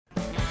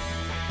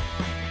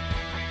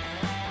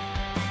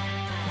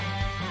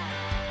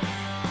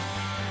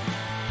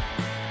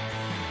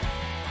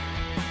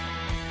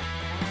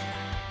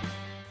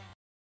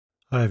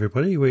Hi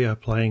everybody, we are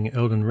playing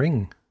Elden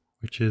Ring,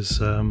 which is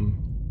a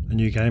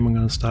new game I'm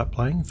going to start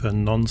playing for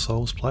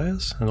non-Souls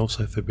players and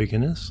also for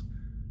beginners,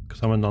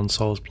 because I'm a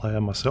non-Souls player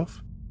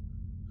myself.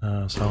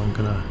 So I'm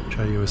going to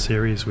show you a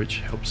series which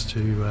helps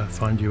to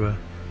find you an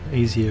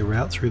easier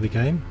route through the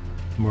game,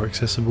 a more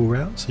accessible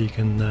route, so you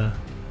can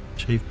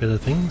achieve better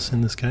things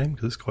in this game,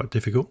 because it's quite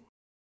difficult.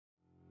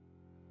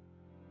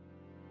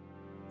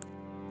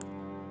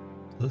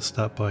 Let's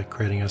start by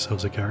creating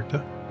ourselves a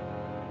character.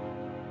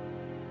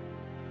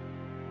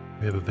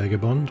 We have a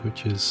vagabond,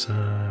 which is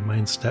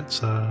main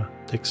stats are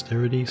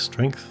dexterity,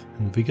 strength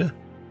and vigour.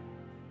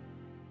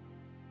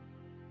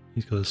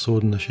 He's got a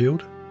sword and a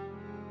shield.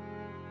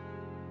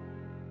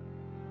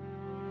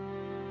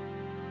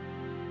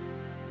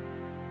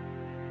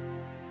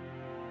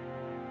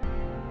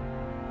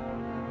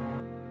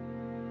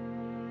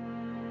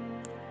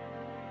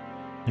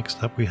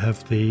 Next up we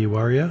have the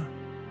warrior.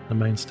 The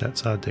main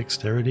stats are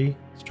dexterity,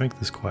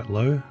 strength is quite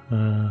low,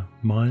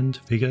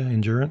 mind, vigour,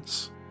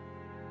 endurance.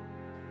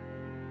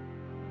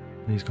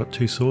 And he's got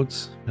two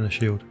swords and a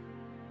shield.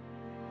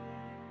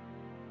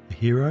 The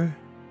hero,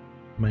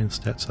 main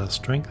stats are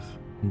strength,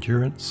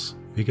 endurance,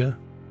 vigour.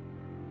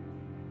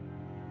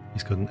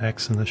 He's got an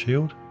axe and a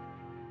shield.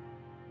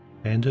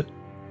 Bandit,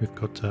 we've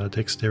got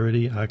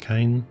dexterity,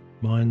 arcane,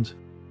 mind.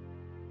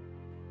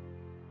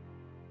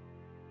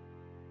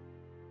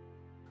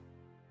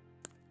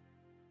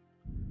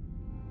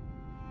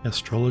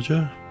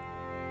 Astrologer,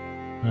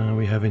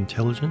 we have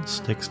intelligence,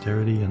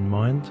 dexterity and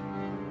mind.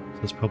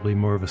 So it's probably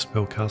more of a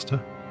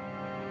spellcaster.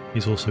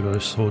 He's also got a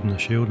sword and a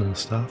shield and a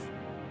staff.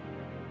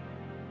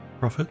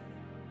 Prophet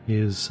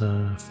is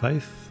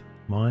faith,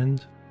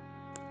 mind.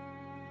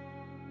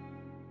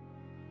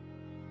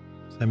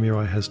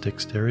 Samurai has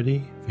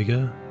dexterity,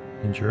 vigour,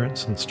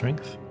 endurance and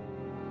strength.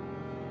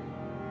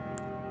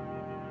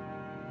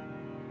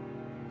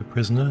 The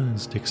prisoner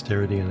is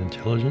dexterity and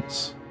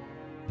intelligence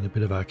and a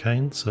bit of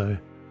arcane, so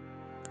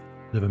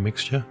a bit of a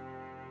mixture.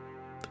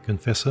 The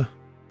confessor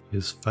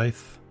is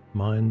faith,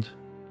 mind,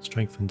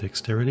 strength and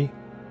dexterity.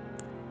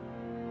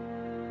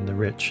 And the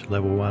wretch,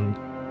 level 1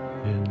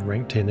 and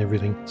rank 10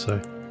 everything,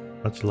 so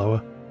much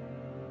lower.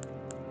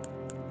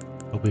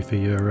 Probably for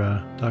your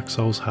Dark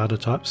Souls harder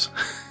types.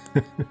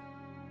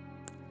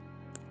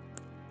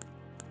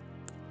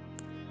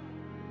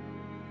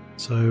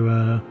 So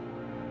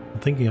I'm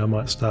thinking I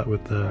might start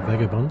with the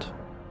vagabond.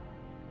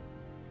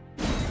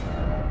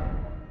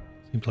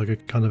 Seems like a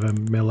kind of a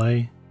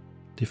melee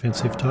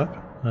defensive type.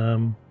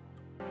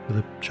 With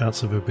a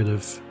chance of a bit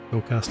of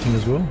spellcasting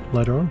as well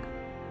later on.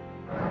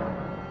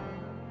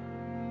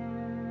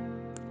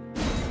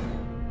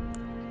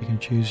 You can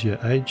choose your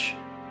age.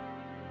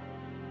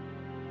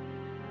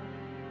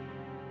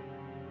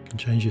 You can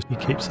change your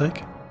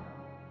keepsake.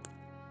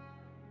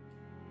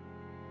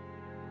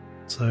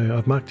 So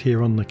I've marked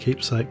here on the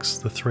keepsakes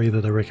the 3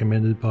 that are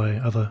recommended by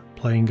other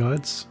playing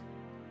guides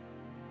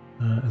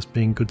as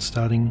being good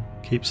starting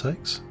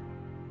keepsakes.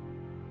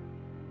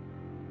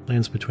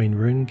 Lands Between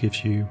Rune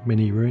gives you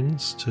many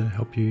runes to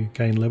help you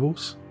gain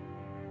levels,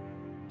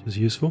 which is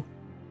useful.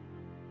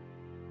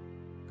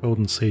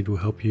 Golden Seed will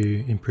help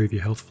you improve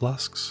your health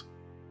flasks.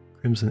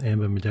 Crimson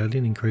Amber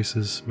Medallion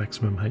increases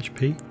maximum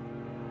HP.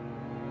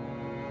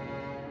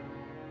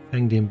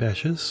 Fanged Imp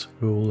Ashes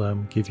will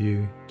give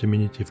you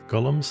diminutive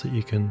golems that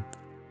you can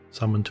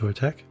summon to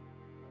attack.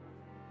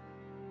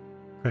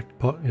 Cracked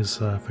Pot is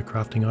for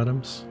crafting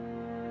items.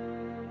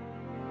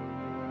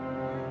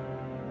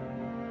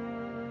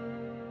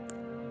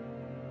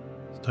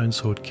 Stone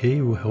Sword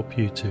Key will help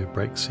you to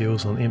break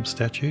seals on imp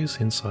statues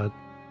inside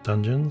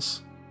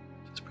dungeons,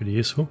 which is pretty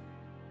useful.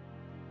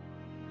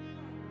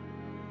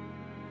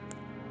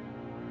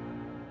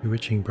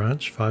 Bewitching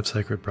Branch, 5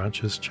 sacred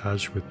branches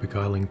charged with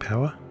beguiling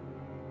power.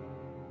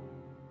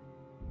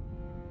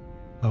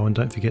 Oh, and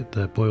don't forget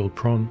the boiled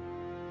prawn.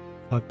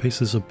 5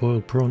 pieces of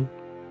boiled prawn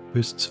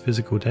boosts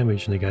physical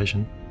damage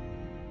negation,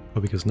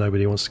 probably because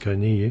nobody wants to go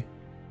near you.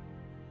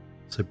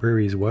 So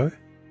Brewery's Woe.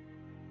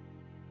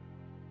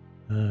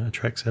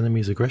 Attracts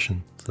enemies'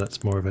 aggression, so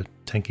that's more of a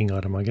tanking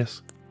item, I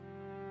guess.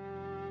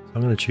 So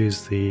I'm going to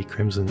choose the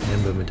Crimson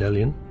Amber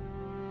Medallion.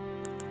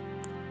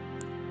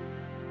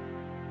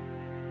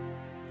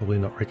 Probably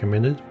not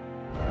recommended.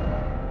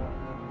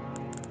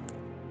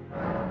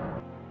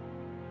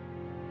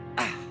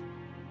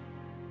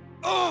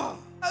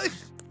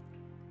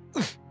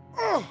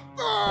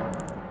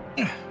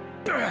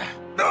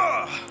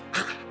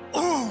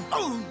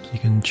 You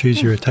can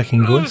choose your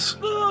attacking voice.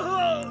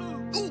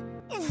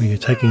 When you're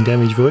taking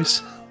damage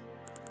voice,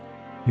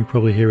 you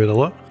probably hear it a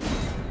lot.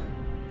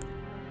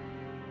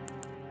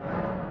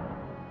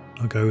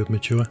 I'll go with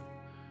mature. You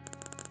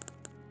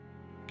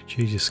can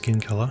choose your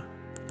skin colour.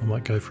 I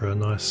might go for a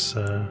nice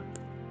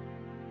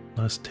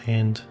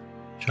tanned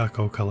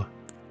charcoal colour.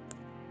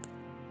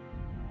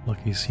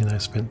 Like he's,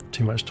 spent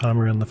too much time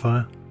around the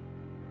fire.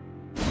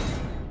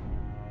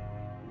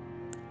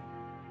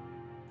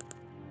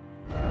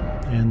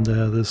 And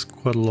there's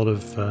quite a lot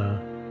of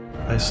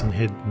face and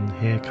head and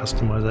hair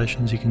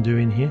customizations you can do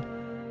in here.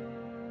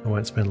 I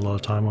won't spend a lot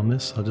of time on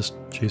this. I'll just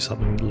choose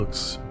something that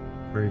looks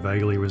very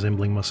vaguely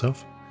resembling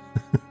myself.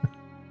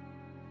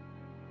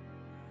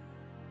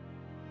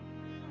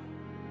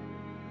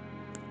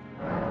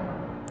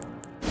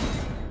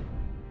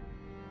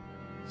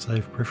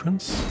 Save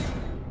preference.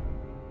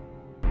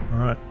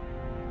 Alright.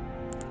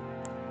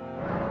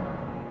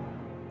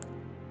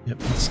 Yep,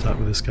 let's start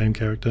with this game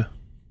character.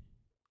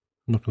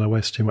 I'm not going to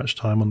waste too much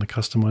time on the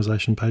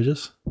customization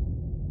pages.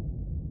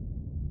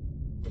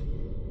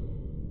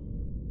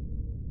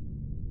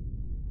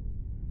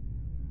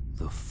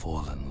 The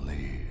fallen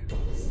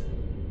leaves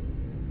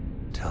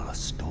tell a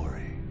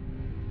story.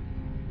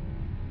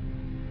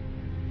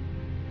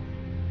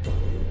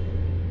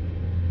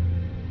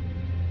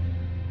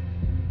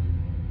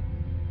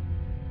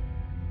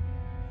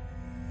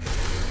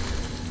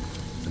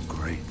 The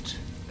great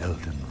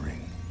Elden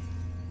Ring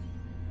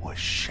was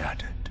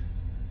shattered.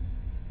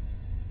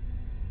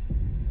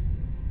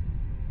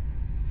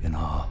 In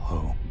our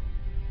home,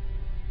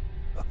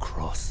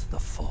 across the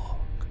fog,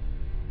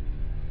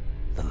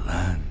 the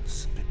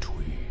lands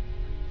between.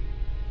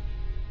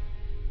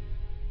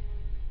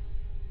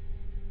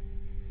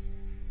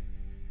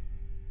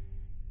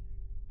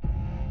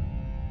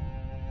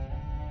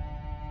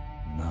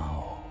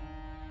 Now,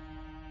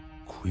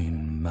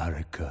 Queen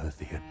Marika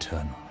the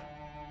Eternal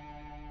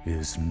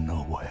is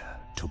nowhere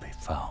to be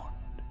found.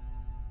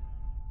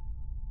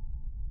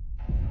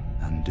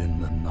 And in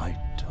the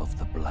night of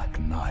the Black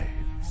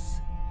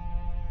Knives,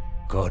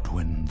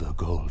 Godwyn the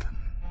Golden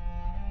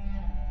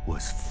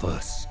was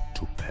first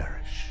to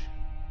perish.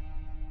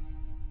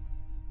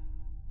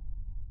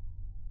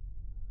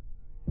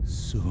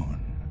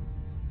 Soon,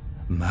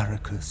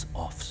 Marika's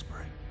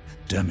offspring,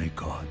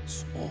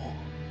 demigods all,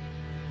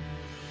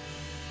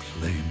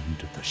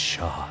 claimed the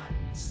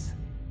shards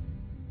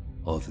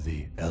of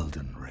the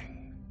Elden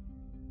Ring.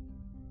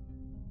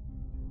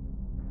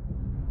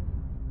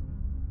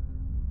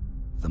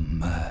 The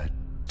mad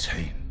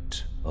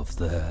taint of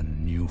their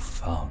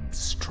newfound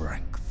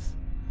strength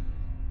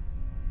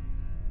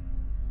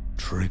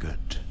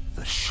triggered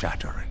the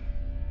shattering.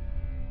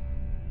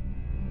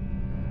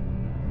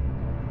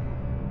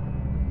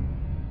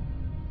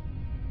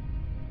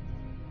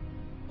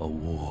 A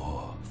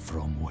war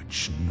from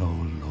which no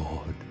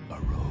lord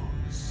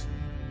arose.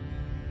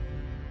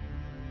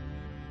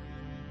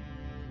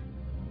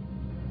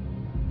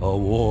 A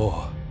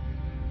war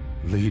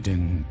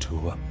leading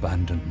to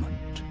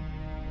abandonment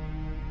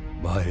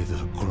by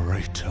the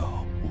greater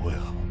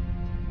will.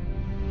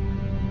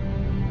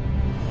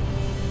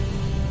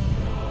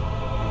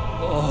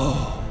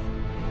 Oh,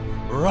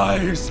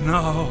 rise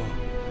now,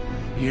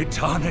 ye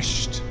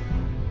tarnished,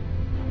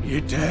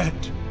 ye dead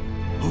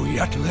who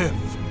yet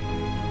live.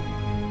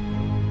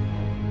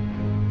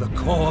 The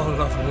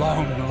call of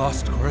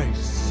long-lost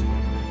grace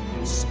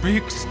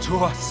speaks to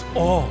us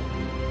all.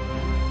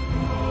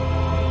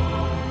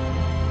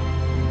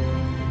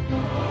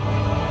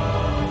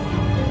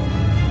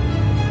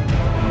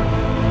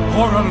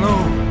 Horalu,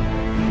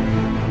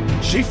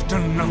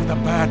 chieftain of the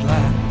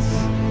Badlands,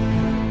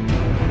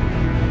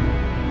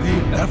 the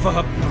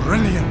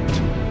ever-brilliant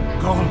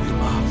Gold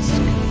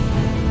Mask.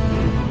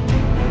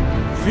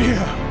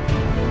 Fear,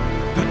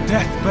 the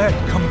deathbed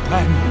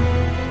companion,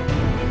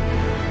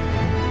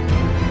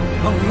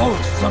 the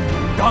loathsome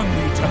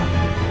dung-eater,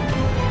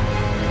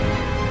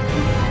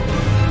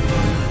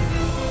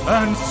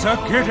 and Sir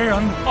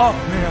Gideon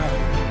Ofnir,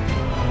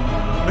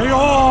 the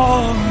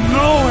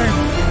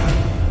all-knowing.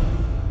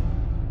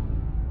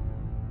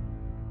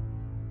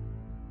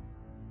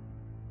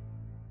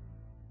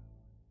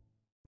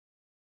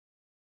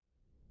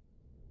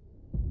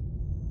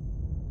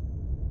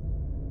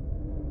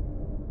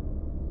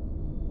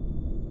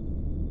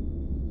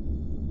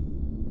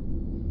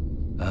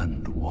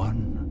 And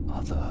one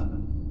other,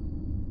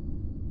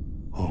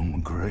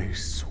 whom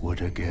grace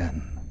would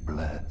again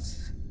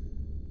bless.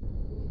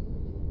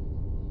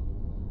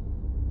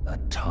 A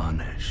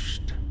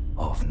tarnished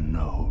of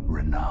no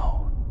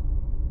renown.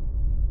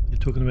 They're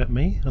talking about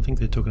me? I think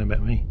they're talking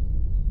about me.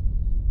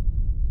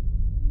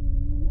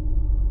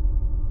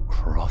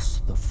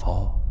 Cross the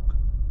fog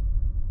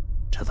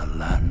to the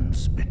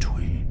lands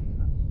between.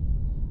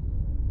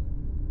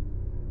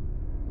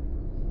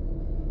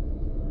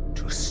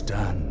 To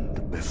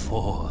stand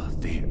before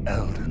the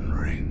Elden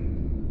Ring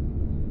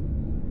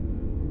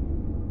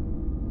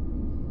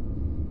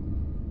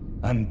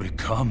and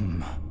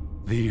become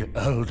the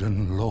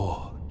Elden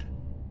Lord.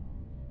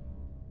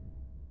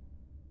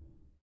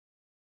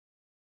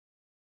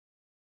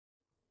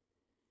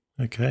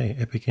 Okay,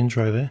 epic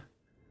intro there.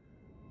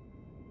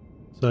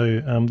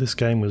 So this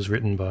game was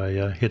written by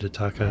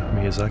Hidetaka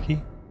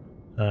Miyazaki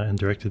and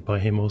directed by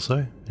him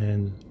also,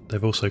 and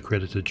they've also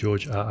credited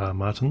George R.R.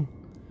 Martin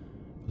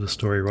for the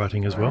story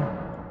writing as well.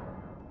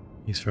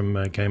 He's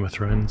from Game of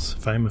Thrones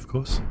fame, of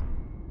course.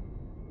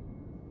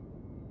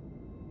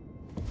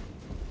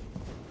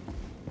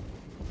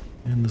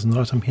 And there's an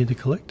item here to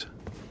collect.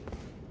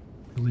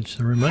 Pillage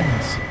the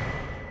remains.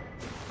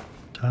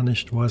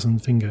 Tarnished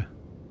wizened finger.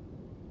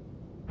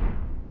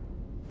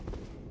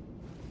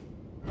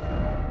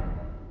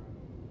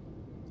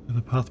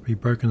 path be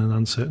broken and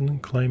uncertain.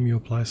 Claim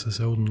your place as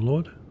Elden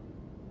Lord.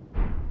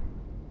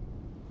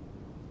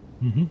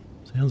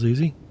 Sounds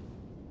easy.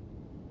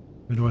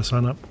 Where do I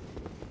sign up?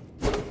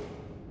 You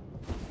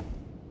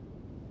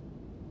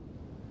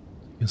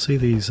can see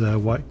these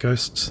white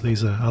ghosts.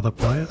 These are other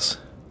players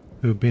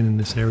who have been in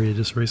this area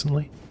just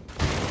recently.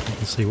 You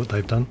can see what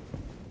they've done.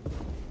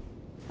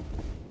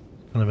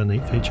 Kind of a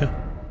neat feature.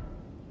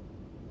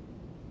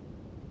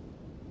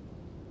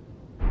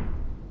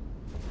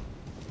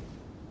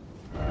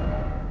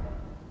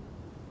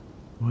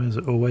 Why is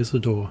it always the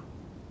door?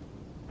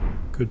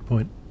 Good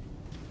point.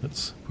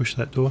 Let's push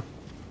that door.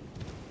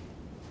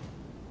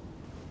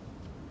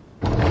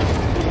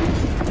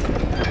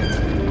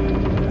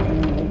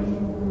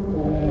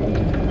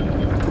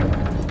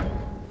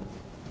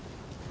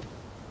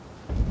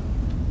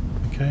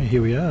 Okay,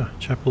 here we are.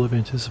 Chapel of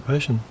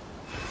Anticipation.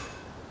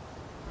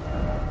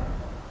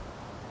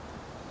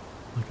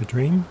 Like a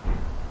dream.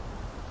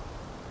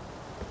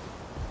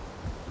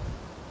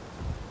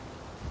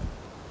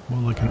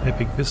 More like an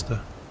epic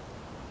vista.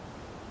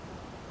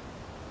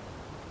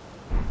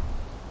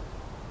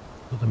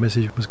 What the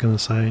message was going to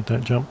say,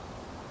 don't jump.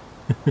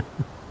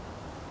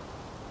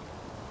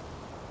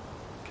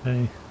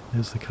 Okay,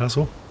 there's the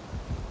castle.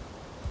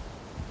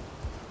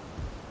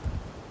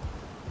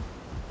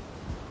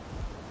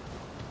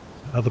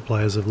 Other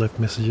players have left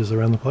messages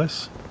around the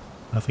place.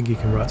 I think you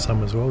can write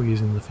some as well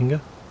using the finger.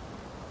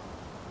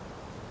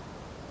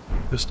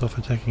 First off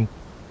attacking.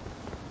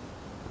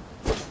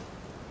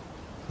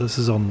 This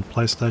is on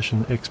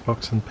PlayStation,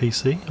 Xbox and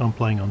PC. I'm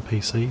playing on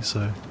PC,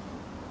 so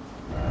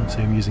you can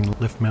see I'm using the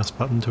left mouse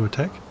button to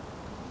attack.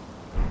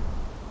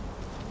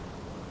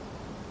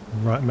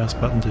 And right mouse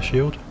button to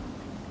shield.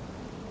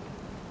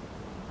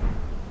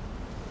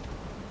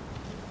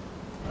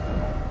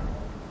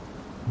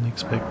 And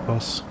expect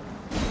boss.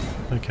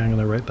 Okay, I'm going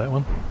to rate that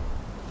one.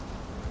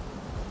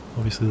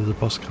 Obviously there's a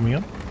boss coming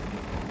up.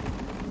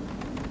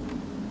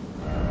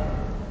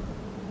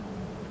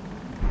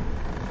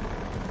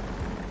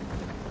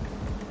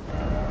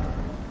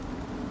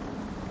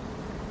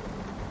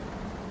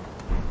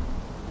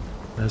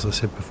 As I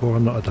said before,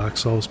 I'm not a Dark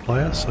Souls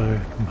player, so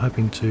I'm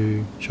hoping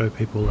to show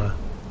people an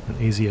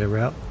easier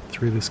route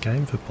through this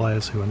game for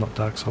players who are not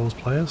Dark Souls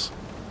players,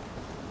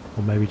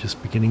 or maybe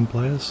just beginning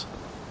players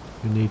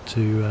who need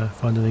to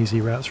find an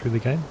easy route through the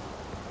game,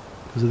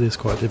 because it is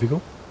quite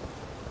difficult.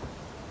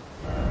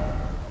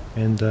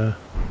 And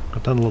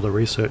I've done a lot of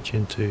research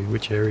into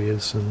which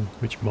areas and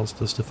which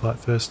monsters to fight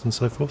first and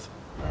so forth,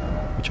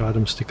 which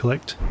items to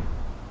collect.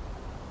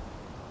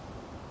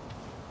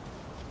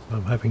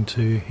 I'm hoping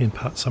to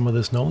impart some of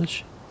this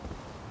knowledge.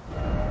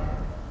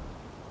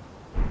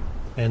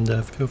 And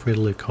feel free to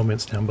leave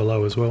comments down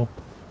below as well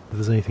if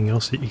there's anything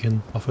else that you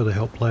can offer to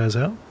help players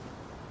out.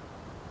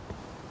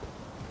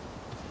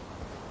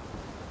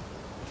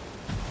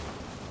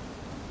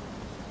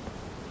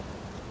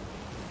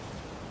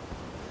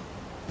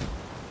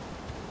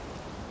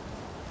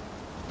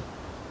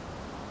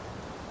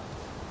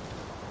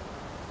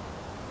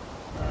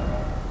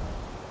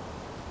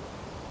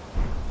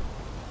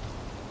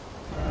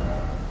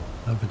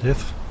 Over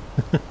death.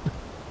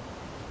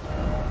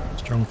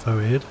 Strong foe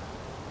ahead.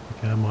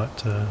 Okay, I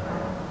might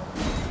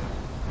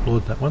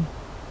lord that one.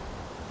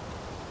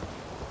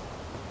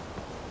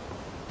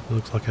 It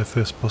looks like our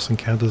first boss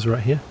encounter's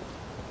right here.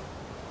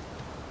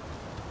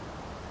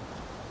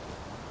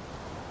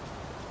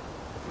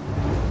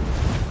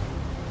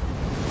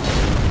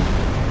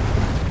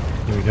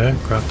 Here we go,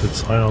 crafted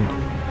scion.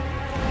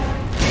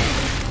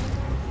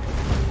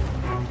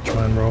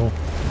 Try and roll.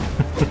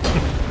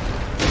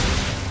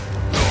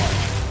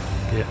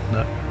 Yeah,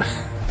 no.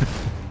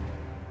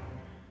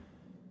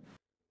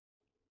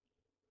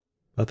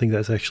 I think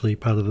that's actually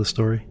part of the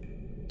story,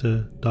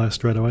 to die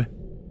straight away.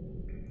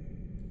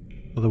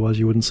 Otherwise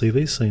you wouldn't see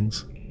these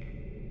scenes.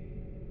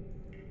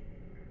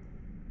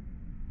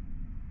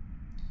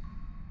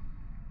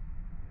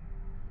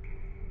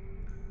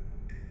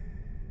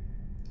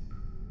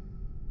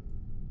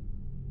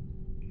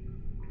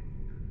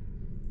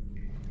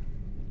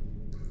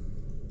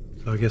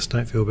 So I guess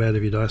don't feel bad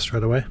if you die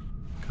straight away,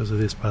 because it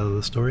is part of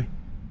the story.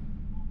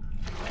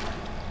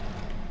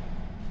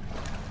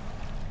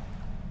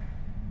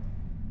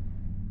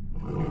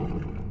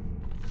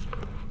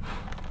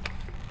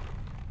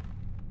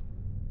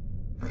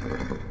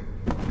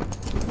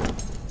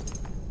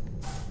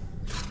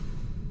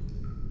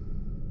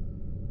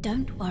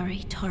 Don't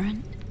worry,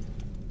 Torrent.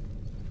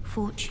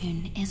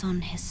 Fortune is on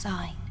his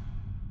side.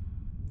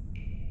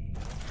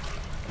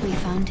 We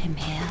found him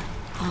here,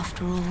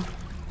 after all.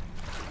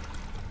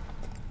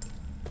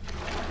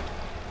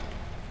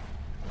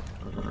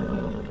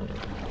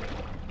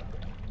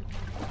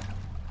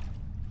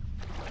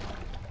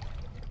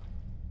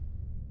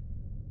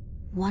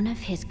 One of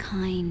his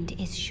kind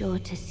is sure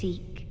to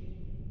seek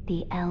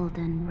the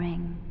Elden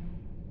Ring.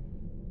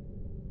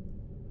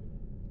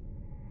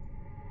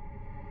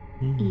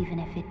 Even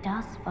if it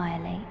does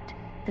violate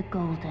the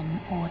Golden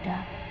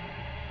Order.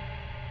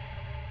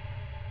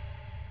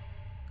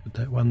 Could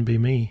that one be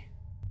me?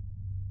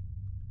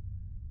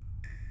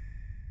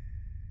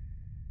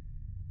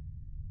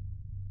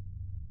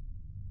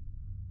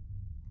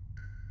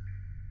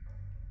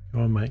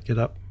 Come on mate, get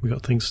up. We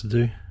got things to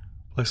do.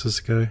 Places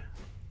to go.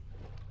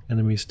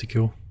 Enemies to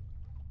kill.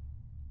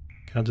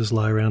 Can't just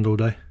lie around all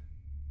day.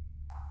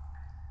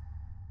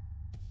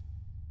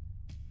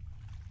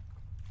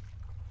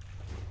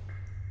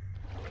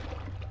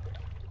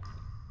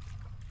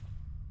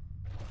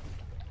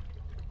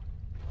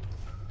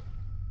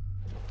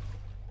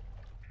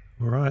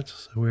 Alright,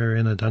 so we're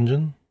in a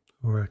dungeon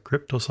or a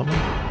crypt or something.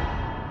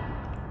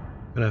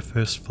 Got our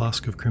first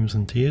flask of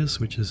Crimson Tears,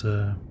 which is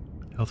a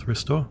health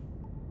restore.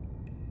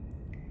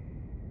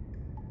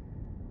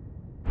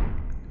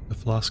 The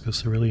flask of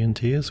Cerulean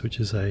Tears, which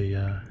is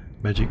a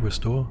magic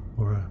restore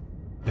or a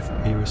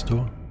FP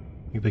restore.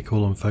 I think they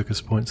call them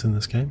focus points in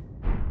this game.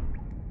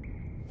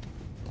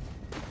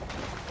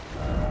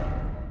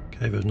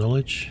 Cave of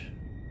Knowledge.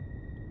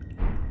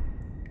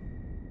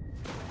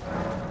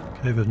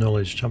 Cave of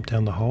Knowledge, jump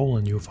down the hole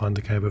and you'll find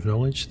the Cave of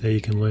Knowledge. There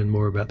you can learn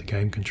more about the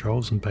game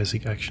controls and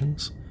basic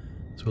actions,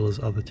 as well as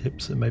other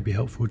tips that may be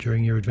helpful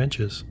during your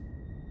adventures.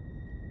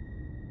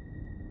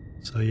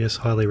 So yes,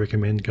 highly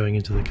recommend going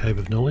into the Cave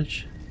of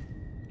Knowledge,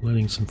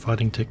 learning some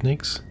fighting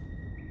techniques.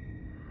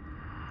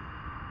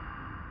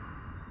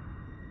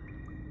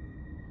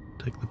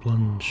 Take the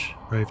plunge,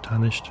 brave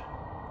tarnished.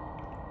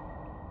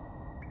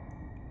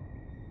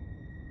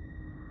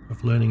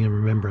 Of learning and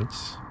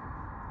remembrance.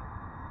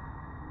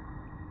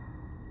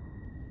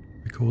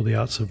 Recall the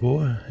arts of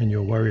war and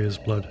your warrior's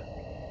blood.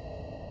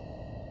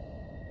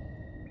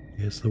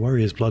 Yes, the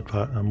warrior's blood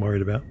part I'm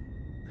worried about.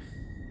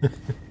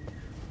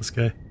 Let's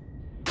go.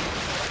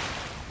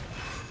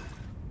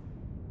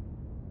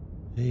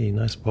 Hey,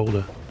 nice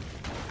boulder.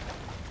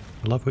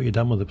 I love what you've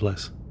done with the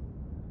place.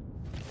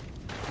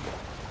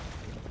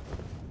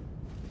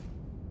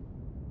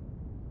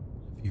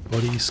 A few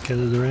bodies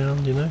scattered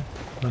around, you know,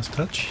 nice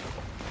touch.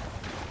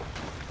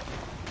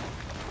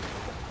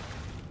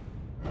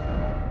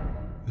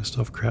 First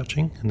off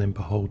crouching and then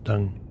behold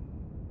dung.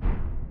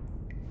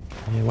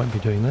 Yeah, won't be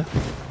doing that.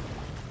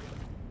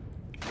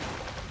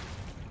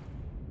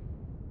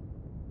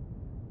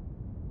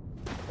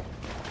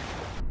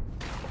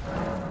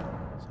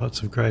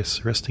 Sites of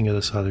Grace. Resting at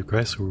a site of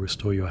grace will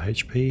restore your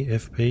HP,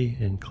 FP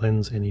and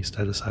cleanse any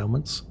status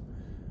ailments.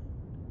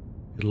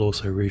 It'll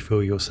also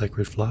refill your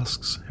sacred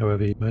flasks.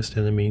 However, most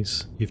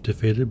enemies you've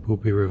defeated will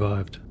be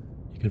revived.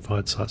 You can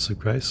find sites of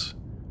grace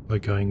by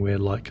going where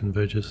light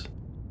converges.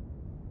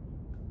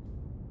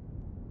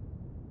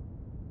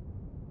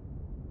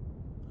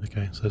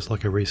 Okay, so it's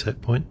like a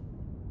reset point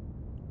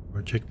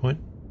or a checkpoint.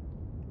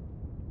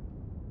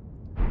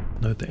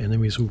 Note the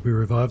enemies will be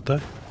revived though.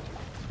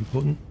 It's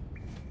important.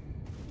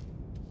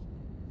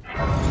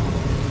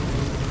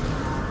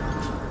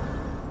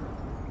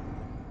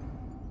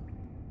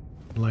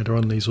 Later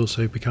on these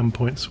also become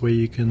points where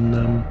you can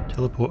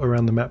teleport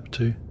around the map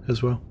too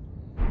as well.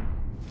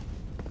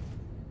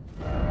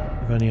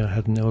 If only I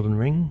had an Elden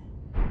Ring.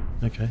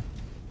 Okay.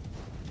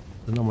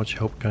 There's not much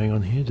help going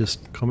on here,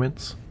 just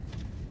comments.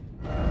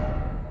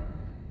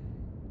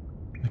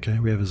 Okay,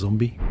 we have a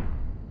zombie.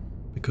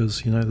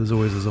 Because, you know, there's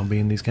always a zombie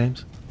in these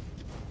games.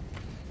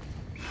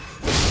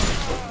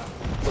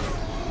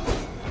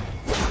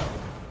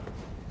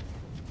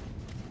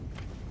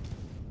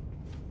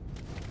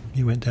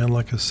 He went down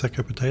like a sack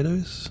of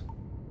potatoes.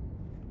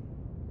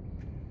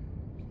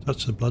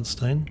 Touch the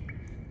bloodstain.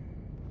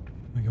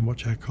 We can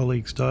watch our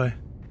colleagues die.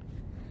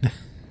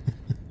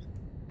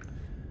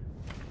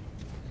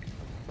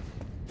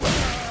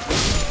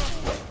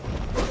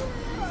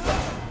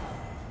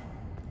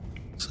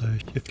 So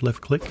shift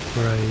left click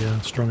for a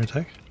strong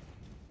attack.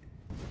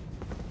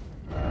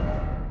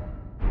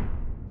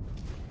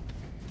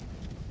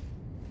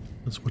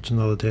 Let's watch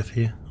another death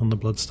here on the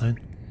bloodstain.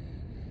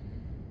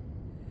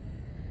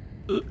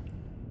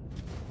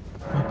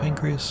 My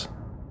pancreas.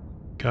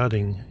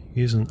 Guarding.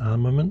 Use an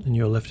armament in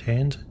your left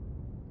hand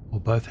or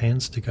both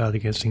hands to guard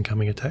against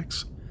incoming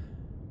attacks.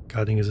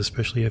 Guarding is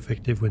especially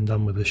effective when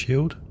done with a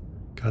shield.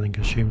 Guarding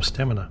consumes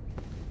stamina.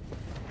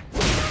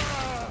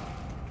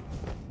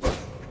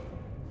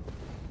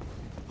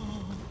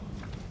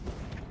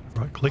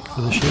 Right click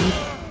for the shield.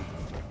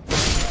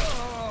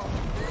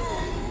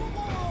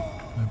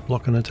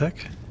 Block an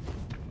attack.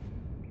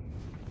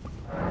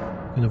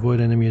 You can avoid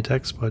enemy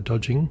attacks by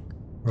dodging,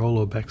 roll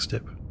or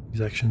backstep.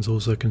 These actions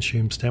also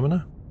consume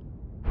stamina.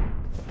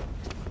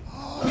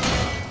 Let's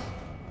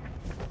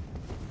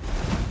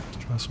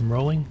try some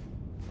rolling.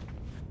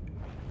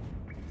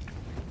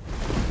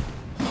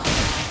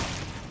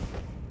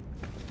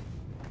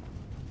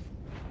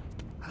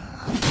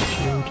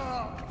 Shield.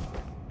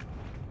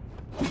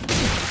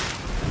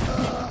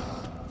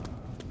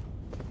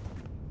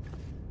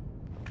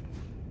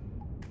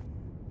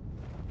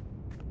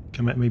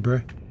 Come at me,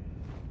 bro.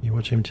 You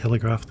watch him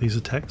telegraph these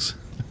attacks.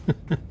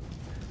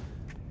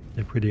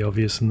 They're pretty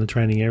obvious in the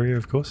training area,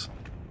 of course.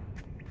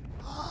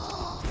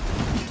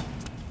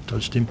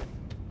 Dodged him.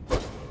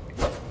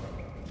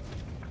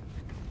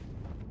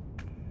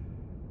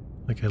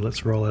 Okay,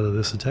 let's roll out of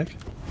this attack.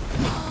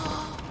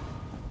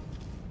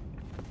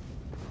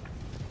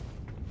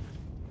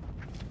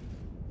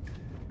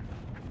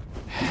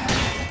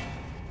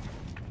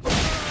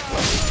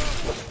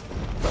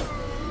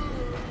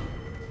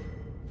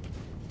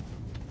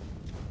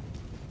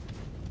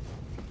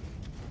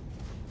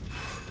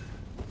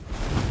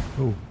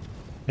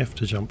 F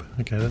to jump.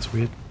 Okay, that's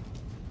weird.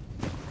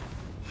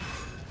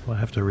 I'll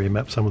have to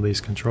remap some of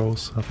these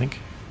controls, I think.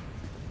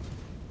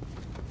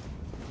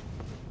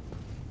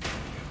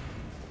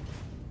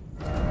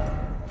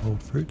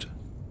 Hold fruit.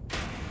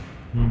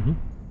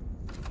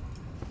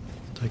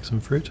 Take some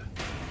fruit.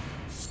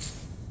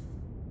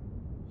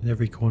 In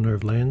every corner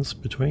of lands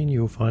between,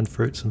 you will find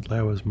fruits and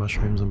flowers,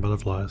 mushrooms and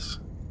butterflies.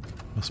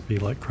 Must be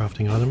like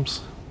crafting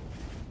items.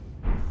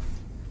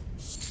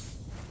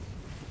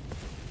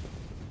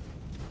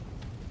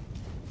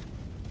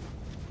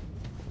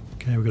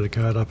 Okay, we've got a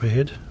guard up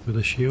ahead with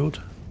a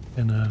shield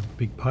and a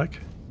big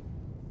pike.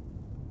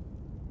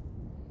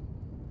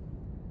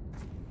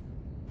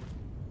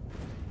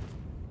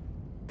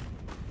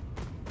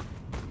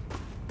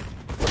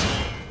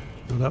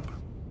 Shield up.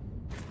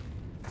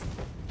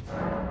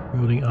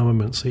 Wielding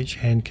armaments. Each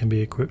hand can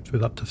be equipped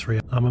with up to 3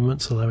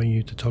 armaments, allowing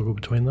you to toggle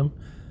between them.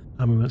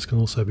 Armaments can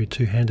also be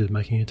two-handed,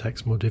 making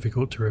attacks more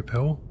difficult to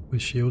repel,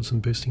 with shields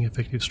and boosting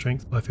effective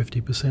strength by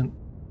 50%.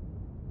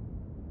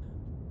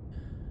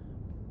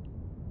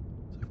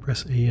 So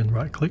press E and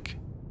right click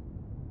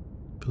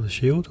for the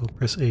shield, or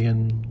press E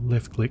and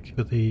left click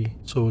for the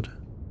sword.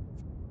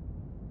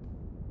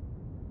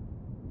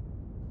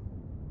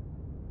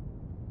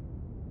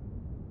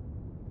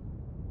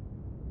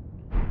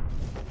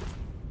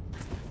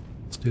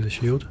 Do the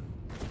shield.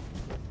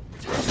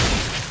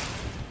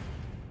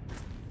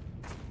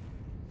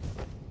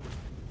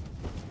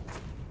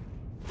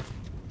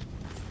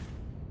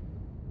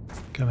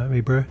 Come at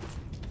me, bro.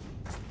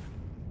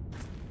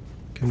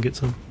 Come get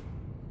some.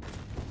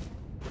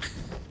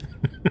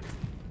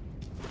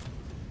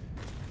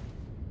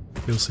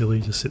 Feel silly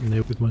just sitting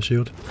there with my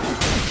shield.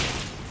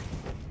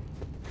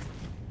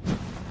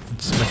 And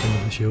smacking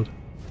with the shield.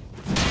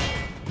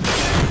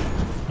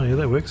 Oh yeah,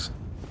 that works.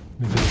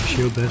 A bit of a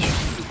shield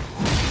bash.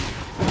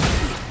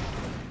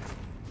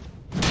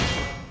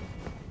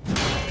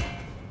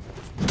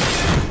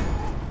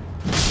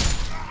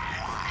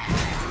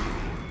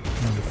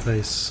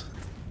 Face.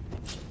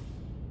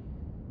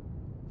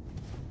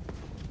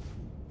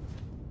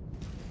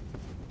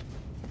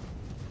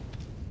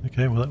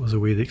 Okay, well that was a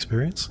weird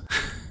experience.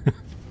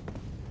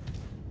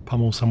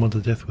 Pummel someone to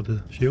death with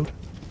a shield.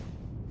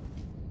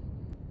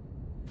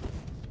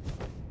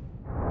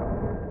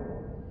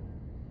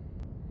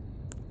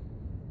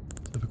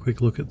 Let's have a quick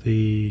look at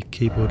the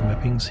keyboard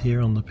mappings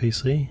here on the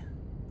PC.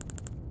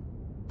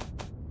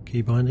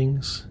 Key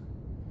bindings.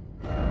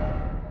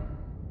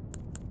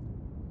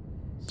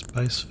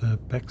 Space for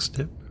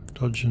backstep,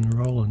 dodge and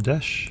roll and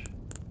dash.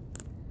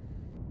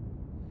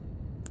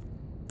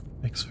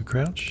 X for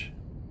crouch.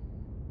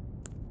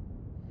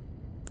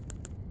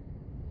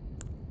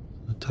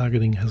 The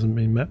targeting hasn't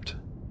been mapped.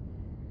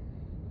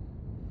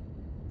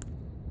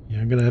 Yeah,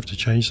 I'm going to have to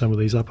change some of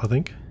these up, I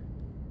think.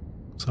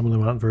 Some of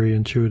them aren't very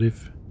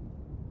intuitive.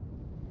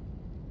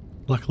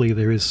 Luckily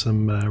there is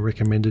some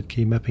recommended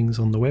key mappings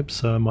on the web,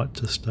 so I might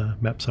just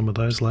map some of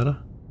those later.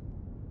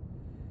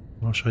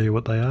 I'll show you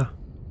what they are.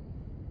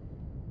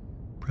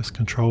 Press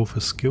Control for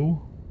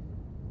skill.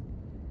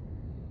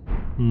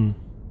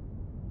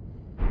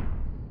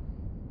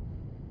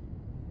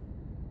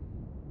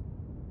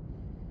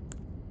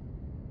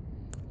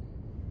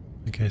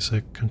 Okay,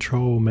 so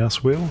Control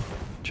mouse wheel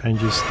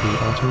changes the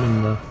item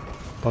in the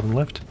bottom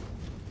left.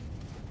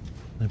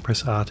 Then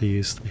press R to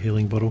use the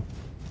healing bottle.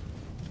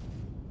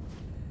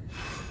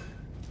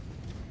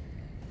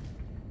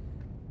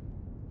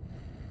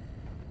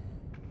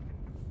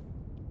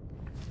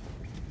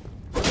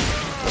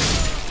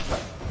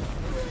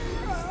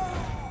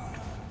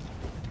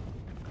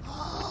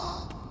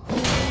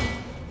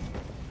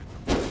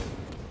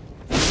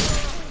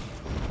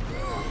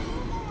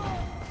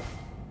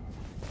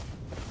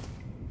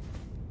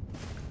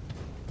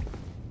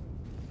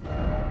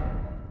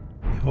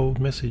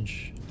 Hold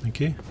message. Thank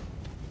you.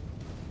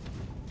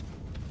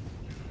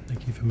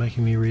 Thank you for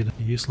making me read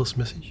a useless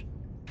message.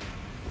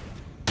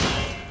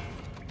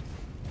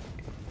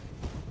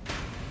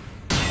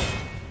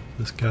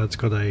 This guard's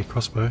got a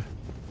crossbow.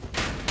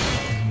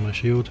 And my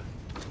shield.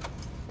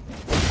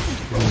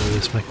 Give him a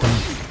smackdown.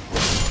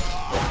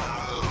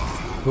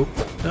 Oh,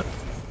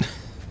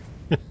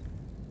 no.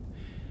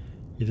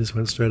 You just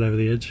went straight over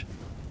the edge.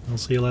 I'll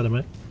see you later,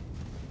 mate.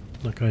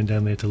 Not going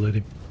down there to loot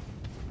him.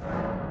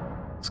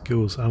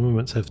 Skills.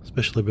 Armaments have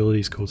special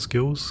abilities called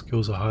skills.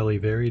 Skills are highly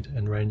varied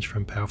and range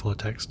from powerful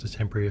attacks to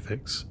temporary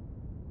effects.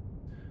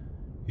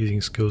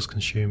 Using skills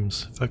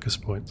consumes focus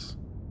points.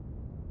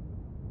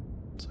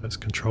 So it's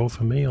control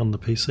for me on the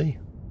PC.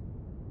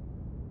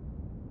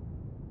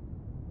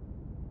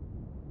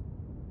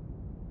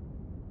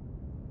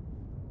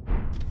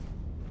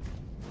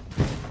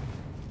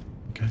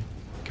 Okay,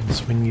 you can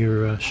swing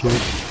your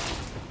shield.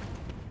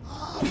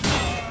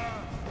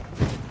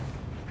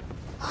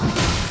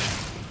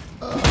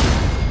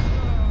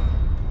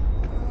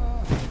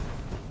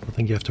 I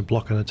think you have to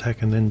block an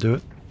attack and then do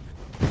it.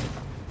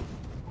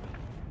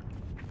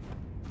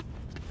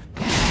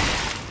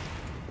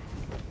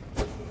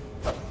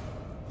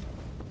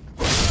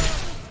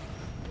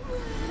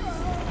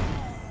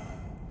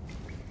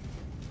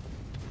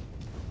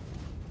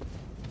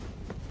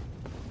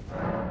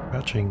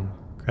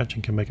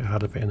 Crouching can make it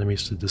harder for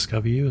enemies to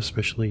discover you,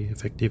 especially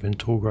effective in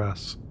tall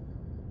grass.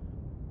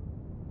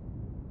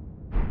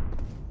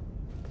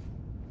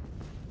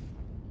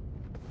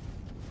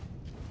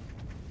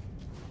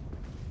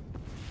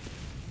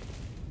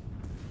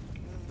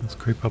 Let's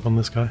creep up on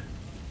this guy.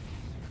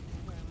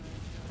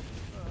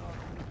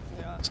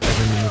 Stab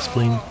him in the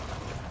spleen.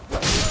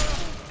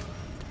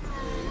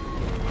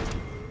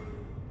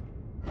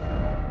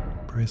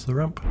 Praise the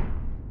rump.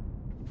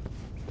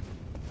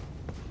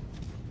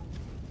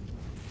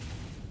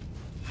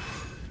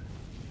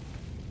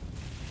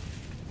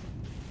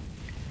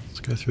 Let's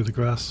go through the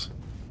grass.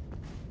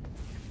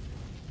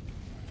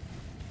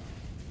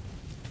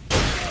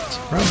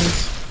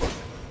 Surprise!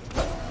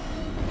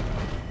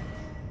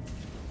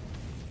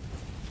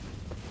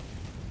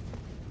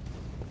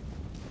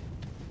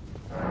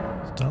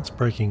 Stance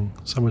breaking.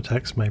 Some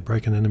attacks may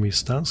break an enemy's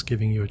stance,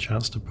 giving you a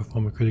chance to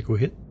perform a critical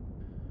hit.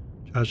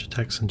 Charge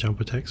attacks and jump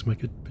attacks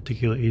make it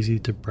particularly easy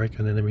to break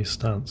an enemy's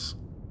stance.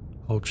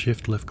 Hold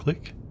shift left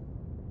click,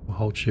 or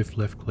hold shift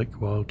left click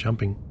while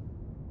jumping.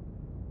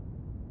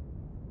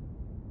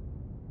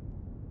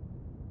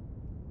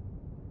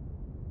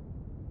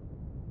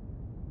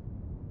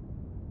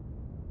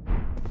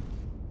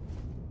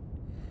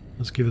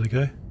 Let's give it a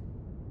go.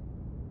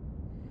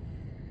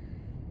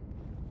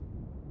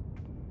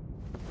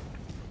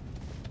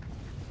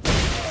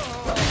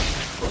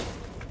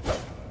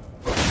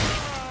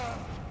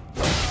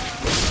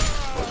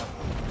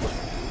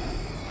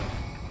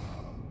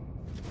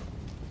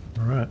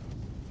 Alright.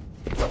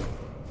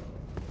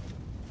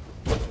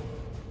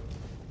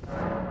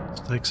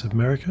 Stakes of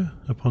America.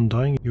 Upon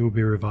dying, you will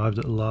be revived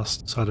at the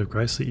last site of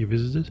grace that you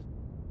visited.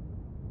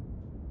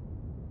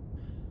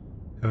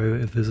 However,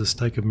 if there's a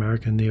stake of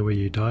America near where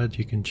you died,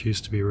 you can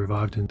choose to be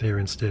revived in there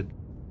instead.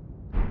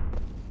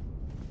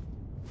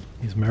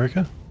 Here's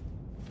America.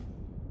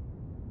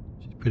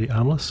 She's pretty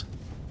armless.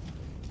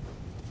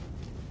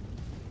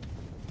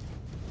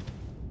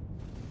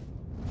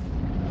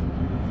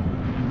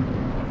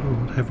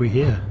 What have we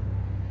here?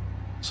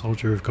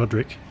 Soldier of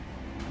Godric.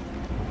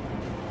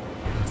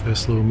 Our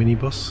first little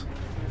mini-boss.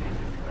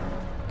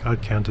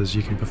 Guard counters.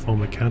 You can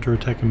perform a counter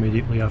attack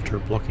immediately after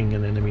blocking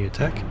an enemy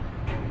attack.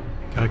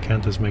 Guard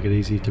counters make it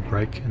easy to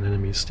break an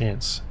enemy's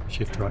stance.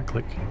 Shift right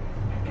click.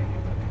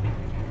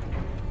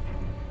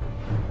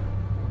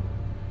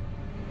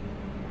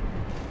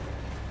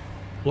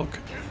 Block.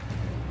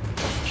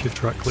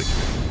 Shift right click.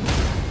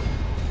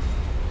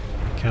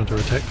 Counter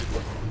attack.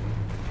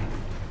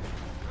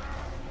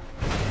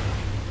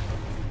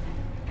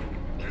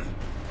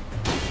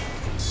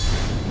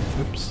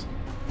 Oops,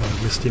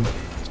 I missed him.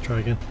 Let's try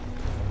again.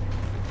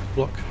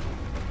 Block.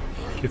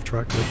 Shift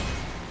right click.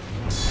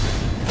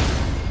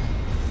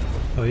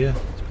 Oh yeah,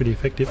 it's pretty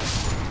effective.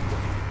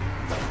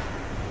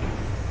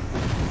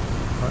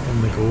 Right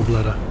on the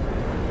gallbladder.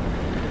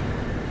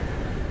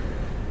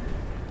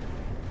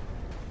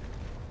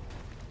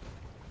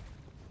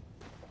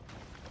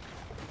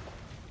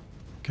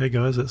 Okay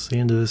guys, that's the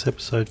end of this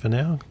episode for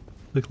now.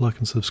 Click like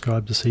and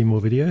subscribe to see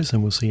more videos,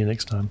 and we'll see you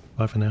next time.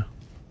 Bye for now.